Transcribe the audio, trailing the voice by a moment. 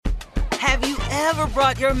Have you ever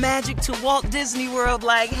brought your magic to Walt Disney World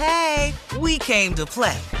like, hey, we came to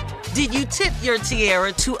play? Did you tip your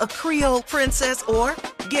tiara to a Creole princess or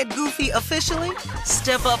get goofy officially?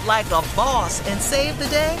 Step up like a boss and save the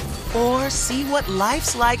day? Or see what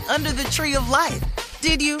life's like under the tree of life?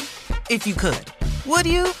 Did you? If you could. Would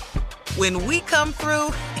you? When we come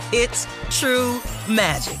through, it's true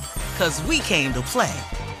magic. 'Cause we came to play.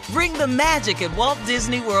 Bring the magic at Walt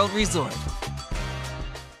Disney World Resort.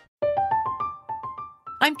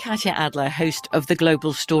 I'm Katya Adler, host of The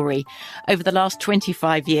Global Story. Over the last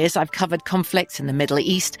 25 years, I've covered conflicts in the Middle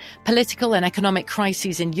East, political and economic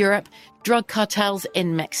crises in Europe, drug cartels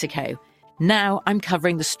in Mexico. Now I'm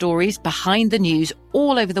covering the stories behind the news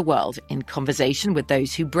all over the world in conversation with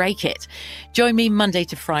those who break it. Join me Monday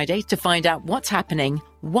to Friday to find out what's happening,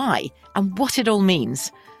 why, and what it all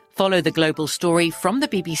means. Follow The Global Story from the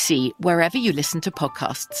BBC wherever you listen to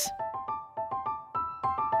podcasts.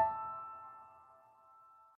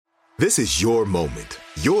 This is your moment,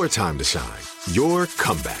 your time to shine, your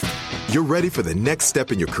comeback. You're ready for the next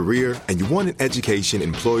step in your career, and you want an education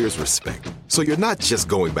employers respect. So you're not just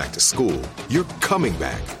going back to school, you're coming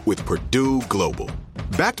back with Purdue Global.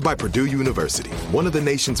 Backed by Purdue University, one of the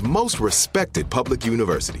nation's most respected public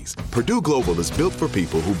universities, Purdue Global is built for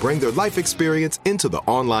people who bring their life experience into the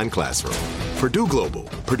online classroom. Purdue Global,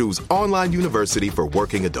 Purdue's online university for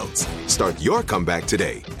working adults. Start your comeback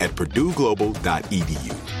today at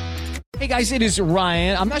purdueglobal.edu. Hey guys, it is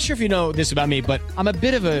Ryan. I'm not sure if you know this about me, but I'm a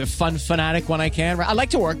bit of a fun fanatic when I can. I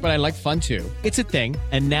like to work, but I like fun too. It's a thing.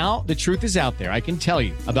 And now the truth is out there. I can tell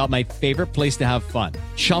you about my favorite place to have fun.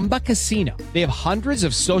 Chumba Casino. They have hundreds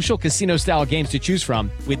of social casino style games to choose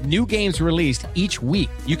from with new games released each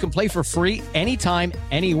week. You can play for free anytime,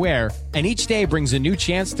 anywhere. And each day brings a new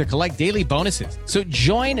chance to collect daily bonuses. So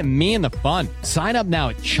join me in the fun. Sign up now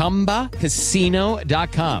at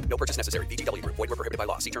ChumbaCasino.com. No purchase necessary. VGW Group. Void where prohibited by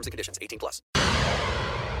law. See terms and conditions. 18+.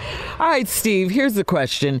 All right, Steve, here's the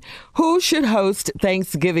question. Who should host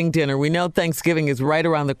Thanksgiving dinner? We know Thanksgiving is right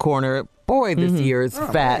around the corner. Boy, this year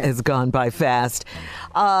has gone by fast.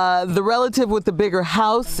 The relative with the bigger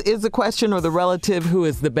house is the question, or the relative who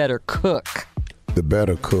is the better cook? The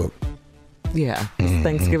better cook. Yeah,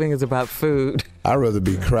 Thanksgiving is about food. I'd rather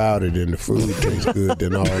be crowded and the food tastes good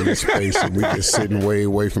than all this space and we just sitting way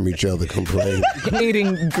away from each other complaining.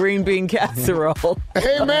 Eating green bean casserole.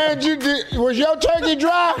 Hey, man, was your turkey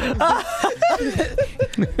dry?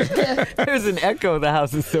 There's an echo. The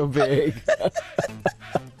house is so big.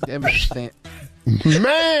 Man, hey,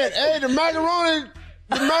 the macaroni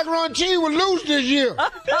cheese was loose this year.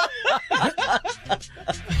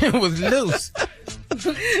 It was loose.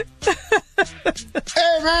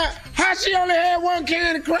 Hey, man, how she only had one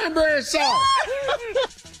can of cranberry sauce?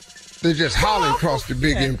 They're just hollering across the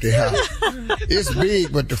big empty house. It's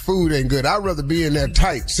big, but the food ain't good. I'd rather be in there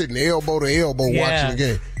tight, sitting elbow to elbow watching the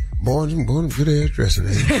game. Morning, good ass dressing.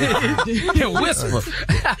 Whisper.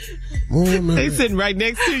 They sitting right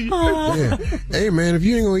next to you. Yeah. Hey, man, if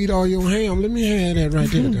you ain't gonna eat all your ham, let me have that right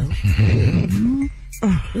there, though.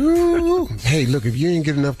 Ooh. Hey, look, if you ain't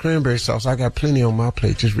get enough cranberry sauce, I got plenty on my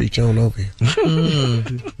plate. Just reach on over here.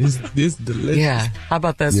 This delicious. Yeah. How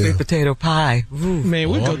about that sweet potato pie? Ooh. Man,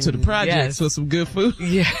 we go to the projects for some good food.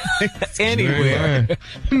 Yeah. Anywhere.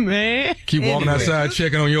 Man. Keep walking outside,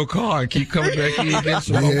 checking on your car, and keep coming back in and get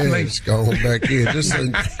some more plates. Go back in. This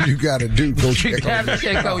thing you got to do. Go check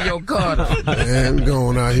on your car. Man, I'm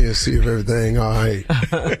going out here and see if everything all right.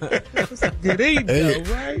 Good evening,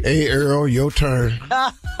 right? Hey, Earl, your turn.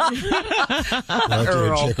 Out there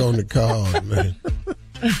and check on the car, man.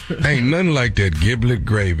 Ain't nothing like that giblet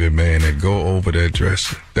gravy, man, that go over that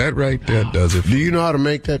dressing. That right there does it. Do you know how to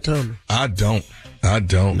make that, Tommy? I don't. No,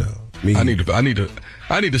 me I need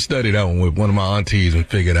to study that one with one of my aunties and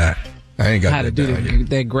figure it out. I ain't got how to do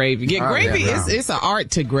that gravy. Yeah, gravy it's an art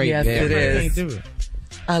to gravy. Yes, it is. Do it.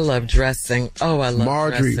 I love dressing. Oh, I love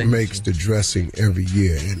Marjorie dressing. makes the dressing every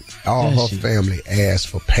year, and all her family asks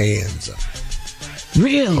for pans of it.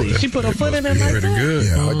 Really? She put her foot in there like pretty that? good.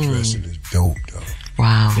 Yeah, our dressing is dope, though.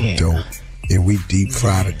 Wow. Yeah. Dope. And we deep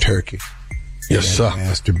fry the turkey. Yes, sir.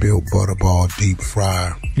 Masterbuilt Butterball deep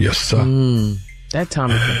fryer. Yes, sir. That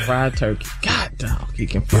Tommy can fry turkey. God, dog, he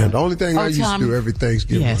can fry. Yeah, the only thing I used Tommy. to do every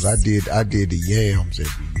Thanksgiving was I did the yams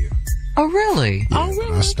every year. Oh, really? Yeah,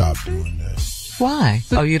 but I stopped doing that. Why?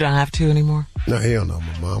 Oh, you don't have to anymore? No, hell no.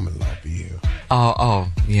 My mom-in-law be here. Oh,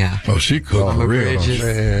 yeah. Oh, she cooked Mama real. Bridges.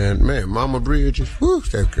 Man, Mama Bridges. Whew,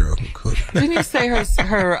 that girl can cook. Didn't you say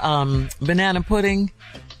her banana pudding?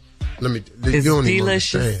 You don't delicious. even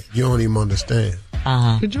understand. You don't even understand.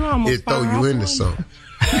 Did you almost It throw fire you off into one? something.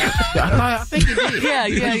 I think it did. Yeah.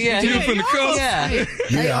 You from the coast? Yeah.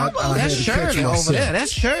 Yeah, I had That's to catch Shirley over myself. there.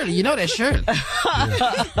 That's Shirley. You know that's Shirley. But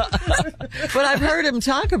I've heard him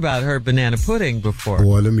talk about her banana pudding before.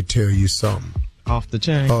 Boy, let me tell you something. Off the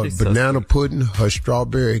chain. Banana pudding, her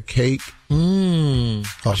strawberry cake, her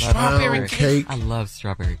Strawberry pound cake, I love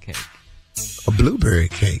strawberry cake. a blueberry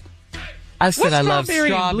cake. I said I love strawberry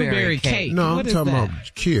and strawberry blueberry cake. cake? No, What I'm is talking that?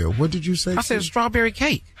 about Kia. What did you say? I said Kia? strawberry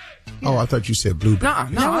cake. Oh, I thought you said blueberry.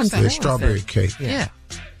 No, I said It's strawberry cake. Yeah.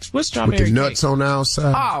 What's With strawberry the nuts on the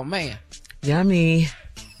outside. Oh, man. Yummy.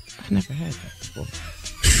 I've never had that before.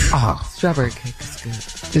 Strawberry cake is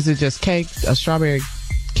good. Is it just cake? A strawberry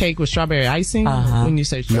cake with strawberry icing? When you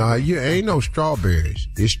say No, strawberry? you ain't no strawberries.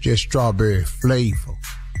 It's just strawberry flavor.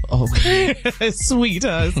 Okay. It's sweet,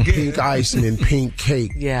 huh? It's good. Pink icing and pink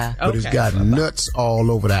cake. Yeah. But it's got nuts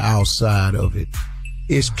all over the outside of it.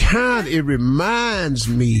 It reminds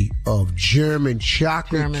me of German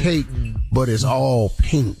chocolate cake, but it's all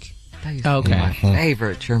pink. That used to be my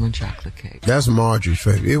favorite German chocolate cake. That's Marjorie's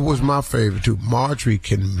favorite. It was my favorite too. Marjorie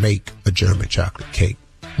can make a German chocolate cake.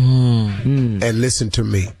 And listen to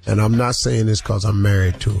me. And I'm not saying this because I'm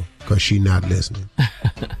married to her, because she's not listening.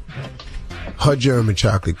 Her German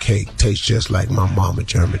chocolate cake tastes just like my mama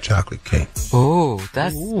German chocolate cake. Oh,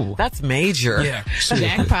 that's major. Yeah.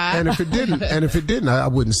 Jackpot. And if it didn't, I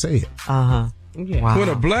wouldn't say it. Yeah. Wow. When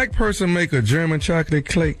a black person make a German chocolate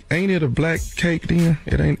cake, ain't it a black cake then?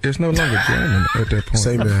 It's no longer German at that point.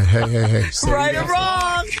 Say, man, hey. Say Right or that.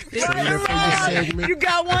 wrong? Say Right that or for your wrong? segment. You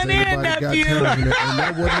got one in, Everybody got nephew. time, and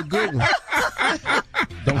that wasn't a good one.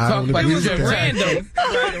 Don't I talk don't about agree this with at that. random.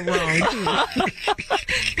 Right or wrong.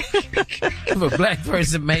 If a black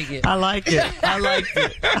person make it. I liked it.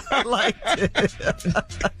 All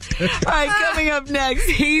right, coming up next,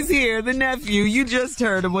 he's here, the nephew. You just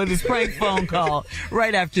heard him with his prank phone call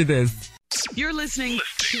right after this. You're listening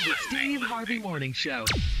to the Steve Harvey Morning Show.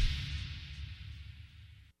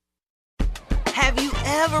 Have you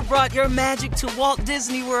ever brought your magic to Walt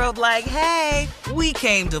Disney World like, hey, we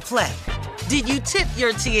came to play? Did you tip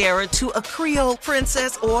your tiara to a Creole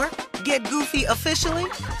princess or get goofy officially?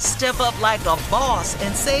 Step up like a boss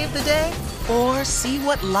and save the day? Or see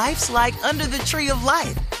what life's like under the tree of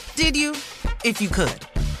life? Did you? If you could.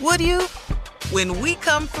 Would you? When we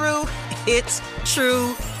come through, it's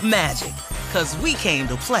true magic. 'Cause we came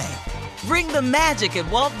to play. Bring the magic at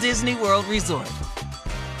Walt Disney World Resort.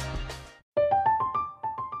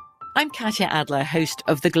 I'm Katya Adler, host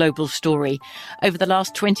of The Global Story. Over the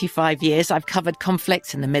last 25 years, I've covered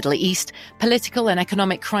conflicts in the Middle East, political and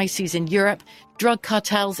economic crises in Europe, drug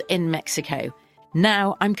cartels in Mexico.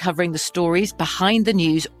 Now I'm covering the stories behind the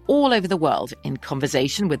news all over the world in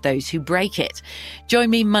conversation with those who break it. Join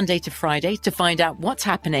me Monday to Friday to find out what's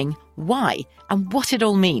happening, why, and what it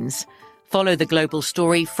all means. Follow The Global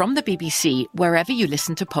Story from the BBC wherever you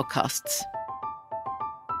listen to podcasts.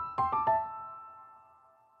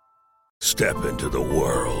 Step into the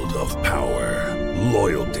world of power,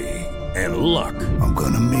 loyalty, and luck. I'm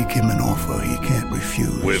gonna make him an offer he can't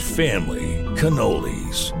refuse. With family,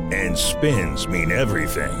 cannolis, and spins mean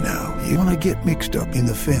everything. Now, you wanna get mixed up in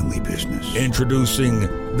the family business. Introducing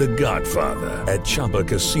The Godfather at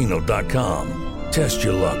ChumbaCasino.com. Test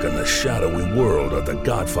your luck in the shadowy world of The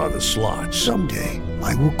Godfather slot. Someday,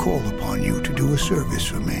 I will call upon you to do a service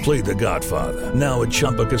for me. Play The Godfather now at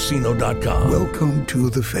ChumbaCasino.com. Welcome to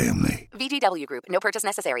the family. VGW Group. No purchase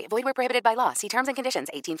necessary. Void where prohibited by law. See terms and conditions.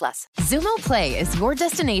 18+. Xumo Play is your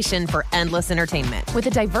destination for endless entertainment. With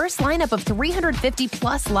a diverse lineup of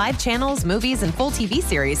 350+ live channels, movies, and full TV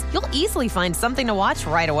series, you'll easily find something to watch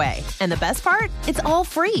right away. And the best part? It's all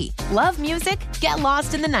free. Love music? Get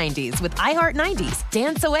lost in the 90s with iHeart 90s.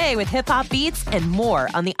 Dance away with hip-hop beats and more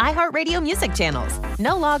on the iHeartRadio music channels.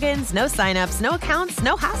 No logins, no signups, no accounts,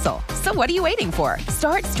 no hassle. So what are you waiting for?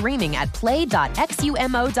 Start streaming at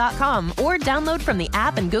play.xumo.com or download from the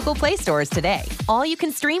app and Google Play stores today. All you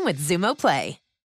can stream with Xumo Play.